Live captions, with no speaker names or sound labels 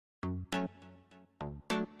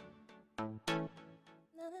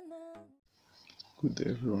Good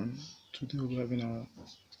day everyone. Today we'll be having our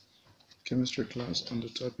chemistry class on the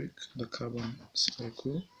topic the carbon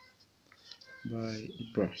cycle by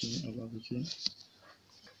Ibrahim Alabiki.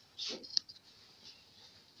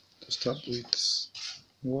 To start with,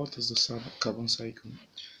 what is the carbon cycle?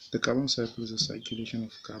 The carbon cycle is a circulation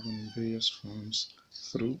of carbon in various forms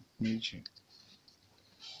through nature.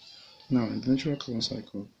 Now, in the natural carbon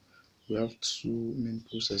cycle, we have two main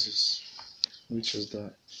processes, which is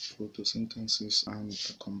the photosynthesis and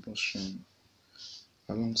the combustion,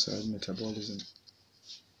 alongside metabolism.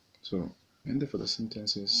 So, in the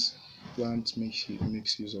photosynthesis, plant makes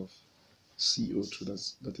use of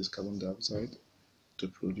CO2, that is carbon dioxide, to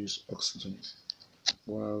produce oxygen,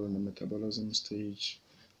 while in the metabolism stage,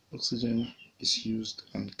 oxygen is used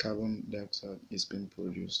and carbon dioxide is being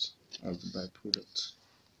produced as the byproduct.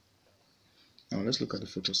 Now let's look at the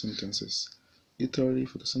photosynthesis. Literally,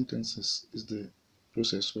 photosynthesis is the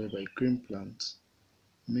process whereby green plants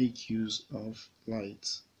make use of light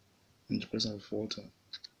in the presence of water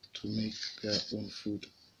to make their own food.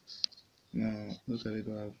 Now look at it.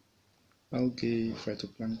 We have algae,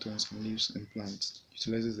 phytoplanktons, and leaves in plants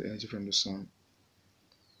utilizes the energy from the sun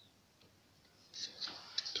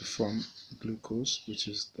to form glucose, which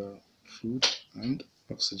is the food, and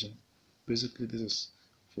oxygen. Basically, this is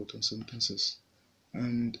photosynthesis.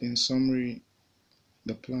 And in summary,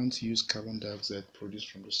 the plants use carbon dioxide produced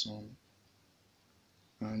from the sun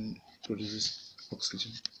and produces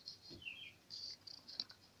oxygen.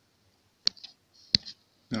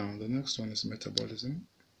 Now, the next one is metabolism,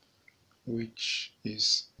 which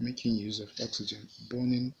is making use of oxygen,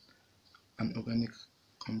 burning an organic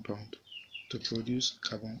compound to produce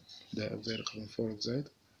carbon dioxide, carbon dioxide,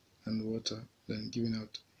 and water, then giving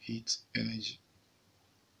out heat energy.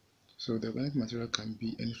 So the organic material can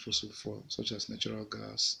be any fossil fuel, such as natural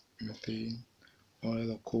gas, methane,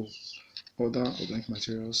 oil, or coal. Other organic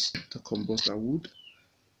materials that combust are wood,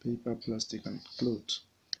 paper, plastic, and cloth.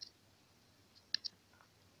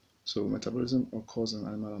 So metabolism occurs in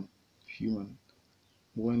animal and human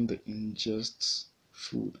when they ingest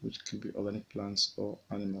food, which could be organic plants or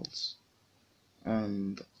animals.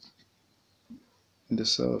 And in the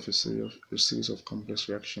cell of a series of complex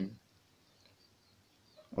reactions,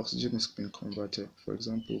 oxygen is being converted, for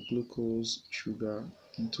example, glucose, sugar,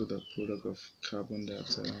 into the product of carbon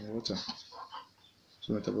dioxide and water.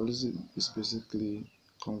 So metabolism is basically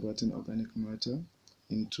converting organic matter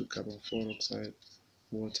into carbon dioxide,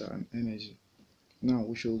 water, and energy. Now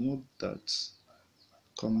we should note that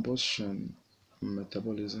combustion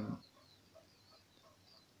metabolism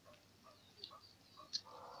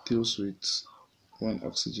deals with when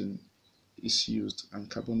oxygen is used and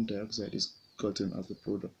carbon dioxide is gotten as the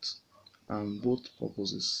product, and both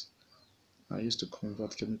purposes are used to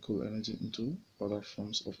convert chemical energy into other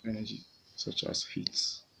forms of energy such as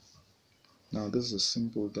heat. Now this is a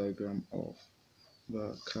simple diagram of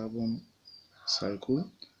the carbon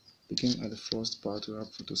cycle. Looking at the first part, we have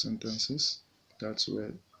photosynthesis. That's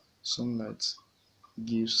where sunlight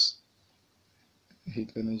gives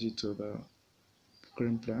heat energy to the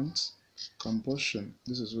green plants. Combustion,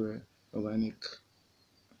 this is where organic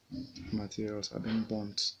materials are being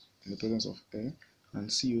burnt in the presence of air, and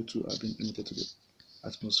CO2 are being emitted to the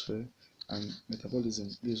atmosphere. And metabolism,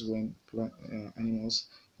 this is when animals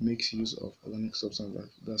makes use of organic substance like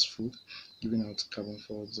that's food, giving out carbon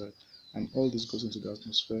dioxide, and all this goes into the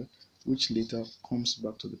atmosphere, which later comes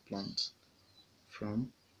back to the plant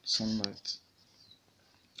from sunlight.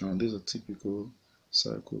 Now this is a typical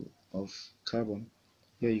cycle of carbon.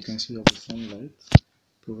 Here you can see the sunlight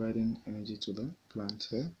providing energy to the plant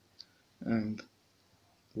here, and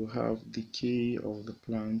we have decay of the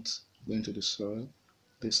plant going to the soil.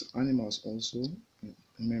 These animals also,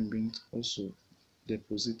 membranes, also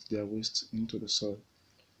deposit their waste into the soil,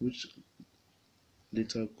 which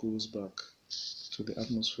later goes back to the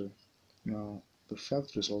atmosphere. Now the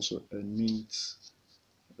factories also emit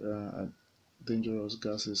dangerous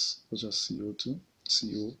gases such as CO2,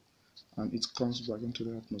 CO, and it comes back into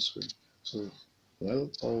the atmosphere. So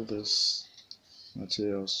well, all these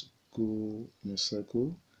materials go in a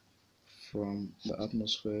circle from the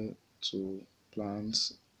atmosphere to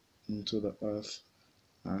plants into the earth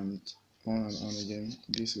and on again.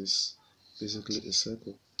 This is basically a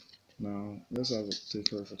circle. Now let's have a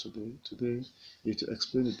takeaway for today. Today we have to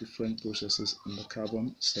explain the different processes in the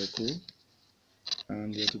carbon cycle,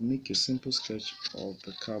 and we have to make a simple sketch of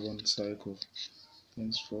the carbon cycle.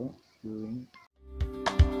 Thanks for viewing.